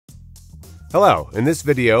Hello, in this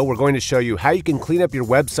video we're going to show you how you can clean up your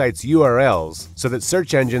website's URLs so that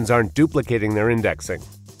search engines aren't duplicating their indexing.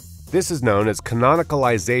 This is known as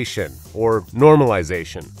canonicalization or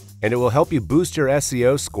normalization, and it will help you boost your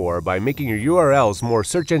SEO score by making your URLs more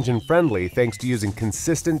search engine friendly thanks to using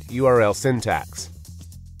consistent URL syntax.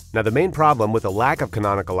 Now, the main problem with a lack of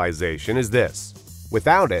canonicalization is this.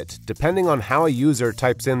 Without it, depending on how a user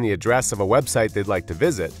types in the address of a website they'd like to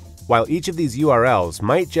visit, while each of these URLs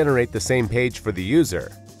might generate the same page for the user,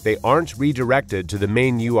 they aren't redirected to the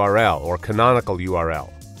main URL or canonical URL.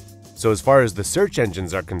 So as far as the search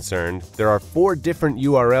engines are concerned, there are 4 different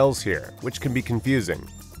URLs here, which can be confusing.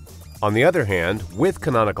 On the other hand, with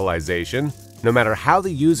canonicalization, no matter how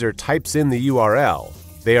the user types in the URL,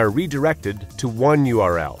 they are redirected to one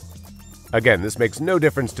URL. Again, this makes no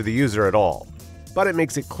difference to the user at all, but it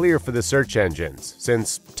makes it clear for the search engines,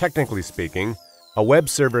 since, technically speaking, a web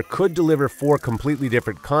server could deliver 4 completely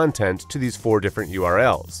different content to these 4 different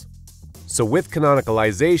URLs. So with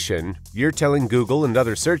canonicalization, you're telling Google and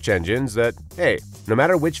other search engines that, hey, no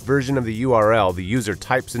matter which version of the URL the user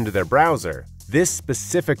types into their browser, this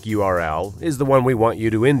specific URL is the one we want you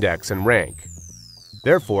to index and rank.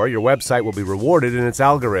 Therefore, your website will be rewarded in its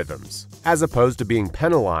algorithms, as opposed to being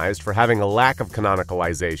penalized for having a lack of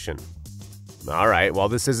canonicalization. Alright, while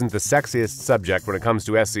this isn't the sexiest subject when it comes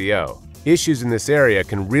to SEO, issues in this area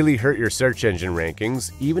can really hurt your search engine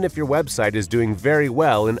rankings, even if your website is doing very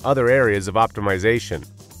well in other areas of optimization.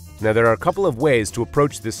 Now, there are a couple of ways to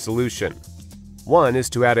approach this solution. One is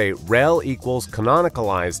to add a rel equals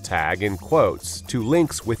canonicalize tag in quotes to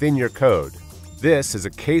links within your code. This is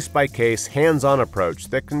a case-by-case, hands-on approach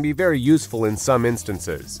that can be very useful in some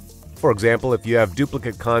instances. For example, if you have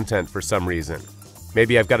duplicate content for some reason.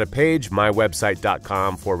 Maybe I've got a page,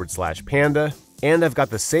 mywebsite.com/panda, and I've got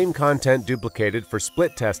the same content duplicated for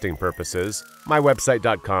split testing purposes,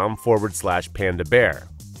 mywebsite.com/pandabear.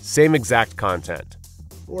 Same exact content.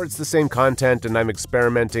 Or it's the same content and I'm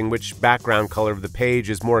experimenting which background color of the page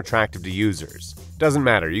is more attractive to users. Doesn't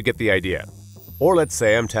matter, you get the idea. Or let's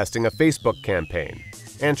say I'm testing a Facebook campaign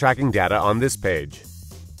and tracking data on this page.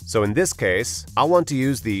 So in this case, I'll want to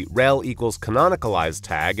use the rel equals canonicalize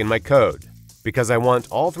tag in my code, because I want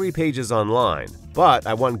all 3 pages online, but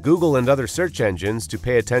I want Google and other search engines to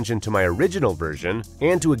pay attention to my original version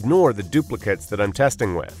and to ignore the duplicates that I'm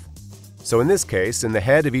testing with. So in this case, in the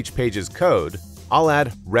head of each page's code, I'll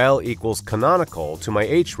add rel equals canonical to my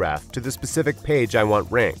href to the specific page I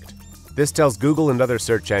want ranked. This tells Google and other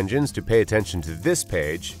search engines to pay attention to this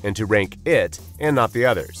page and to rank it and not the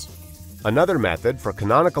others. Another method for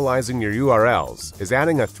canonicalizing your URLs is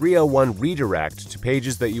adding a 301 redirect to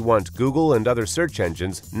pages that you want Google and other search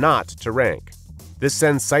engines not to rank. This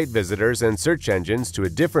sends site visitors and search engines to a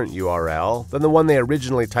different URL than the one they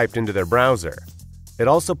originally typed into their browser. It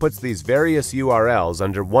also puts these various URLs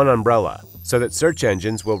under one umbrella, so that search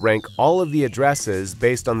engines will rank all of the addresses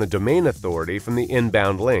based on the domain authority from the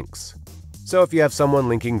inbound links. So if you have someone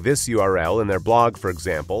linking this URL in their blog, for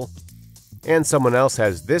example, and someone else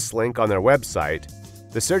has this link on their website,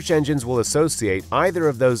 the search engines will associate either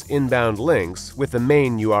of those inbound links with the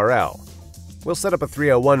main URL. We'll set up a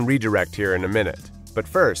 301 redirect here in a minute, but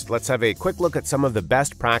first let's have a quick look at some of the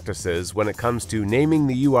best practices when it comes to naming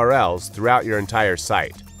the URLs throughout your entire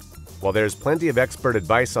site. While there's plenty of expert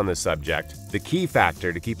advice on this subject, the key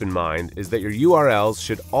factor to keep in mind is that your URLs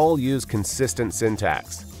should all use consistent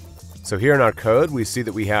syntax. So here in our code, we see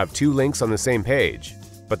that we have 2 links on the same page,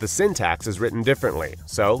 but the syntax is written differently,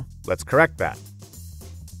 so let's correct that.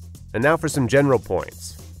 And now for some general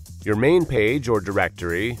points. Your main page or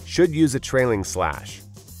directory should use a trailing slash.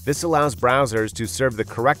 This allows browsers to serve the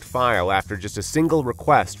correct file after just a single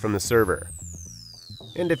request from the server.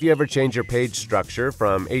 And if you ever change your page structure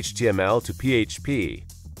from HTML to PHP,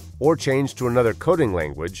 or change to another coding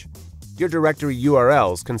language, your directory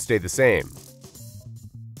URLs can stay the same.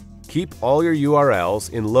 Keep all your URLs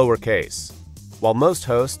in lowercase. While most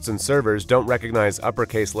hosts and servers don't recognize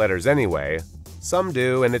uppercase letters anyway, some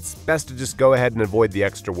do, and it's best to just go ahead and avoid the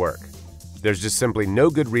extra work. There's just simply no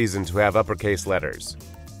good reason to have uppercase letters.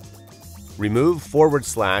 Remove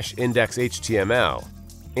 /index.html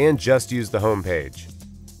and just use the home page.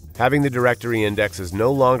 Having the directory index is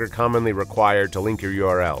no longer commonly required to link your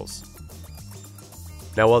URLs.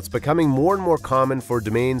 Now, while it's becoming more and more common for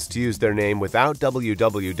domains to use their name without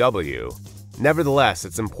www, nevertheless,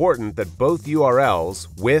 it's important that both URLs,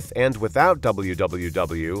 with and without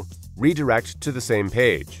www, redirect to the same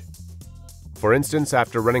page. For instance,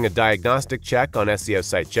 after running a diagnostic check on SEO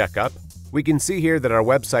Site Checkup, we can see here that our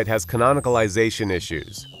website has canonicalization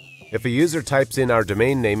issues. If a user types in our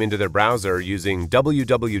domain name into their browser using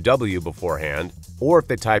www beforehand, or if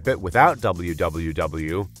they type it without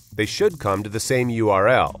www, they should come to the same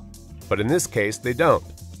URL. But in this case, they don't.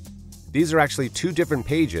 These are actually two different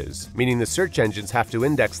pages, meaning the search engines have to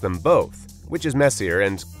index them both, which is messier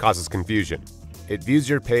and causes confusion. It views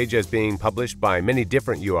your page as being published by many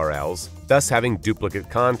different URLs, thus having duplicate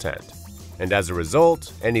content. And as a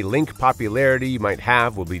result, any link popularity you might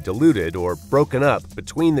have will be diluted or broken up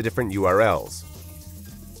between the different URLs.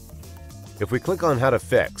 If we click on How to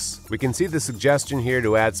Fix, we can see the suggestion here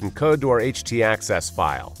to add some code to our htaccess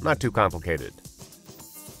file, not too complicated.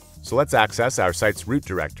 So let's access our site's root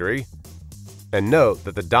directory, and note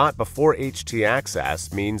that the dot before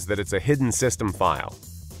htaccess means that it's a hidden system file.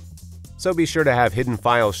 So be sure to have hidden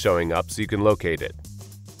files showing up so you can locate it.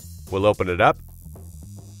 We'll open it up,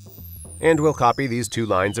 and we'll copy these 2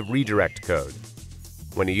 lines of redirect code.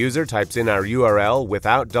 When a user types in our URL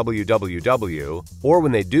without www, or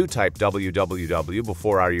when they do type www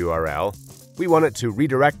before our URL, we want it to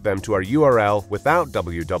redirect them to our URL without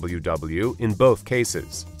www in both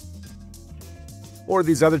cases. Or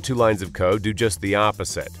these other 2 lines of code do just the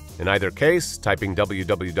opposite. In either case, typing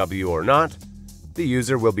www or not, the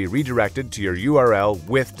user will be redirected to your URL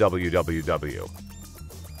with www.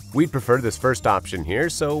 We'd prefer this first option here,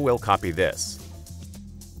 so we'll copy this.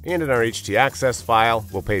 And in our htaccess file,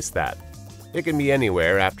 we'll paste that. It can be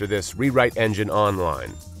anywhere after this rewrite engine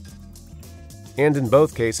online. And in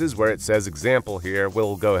both cases where it says example here,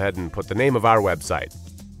 we'll go ahead and put the name of our website.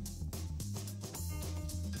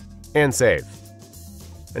 And save.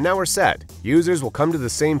 And now we're set. Users will come to the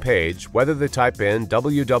same page whether they type in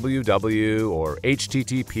www or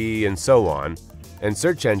http and so on, and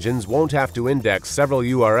search engines won't have to index several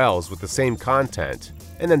URLs with the same content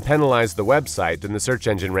and then penalize the website in the search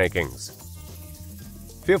engine rankings.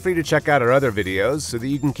 Feel free to check out our other videos so that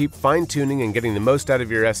you can keep fine-tuning and getting the most out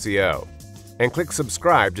of your SEO. And click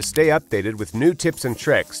subscribe to stay updated with new tips and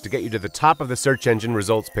tricks to get you to the top of the search engine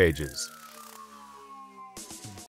results pages.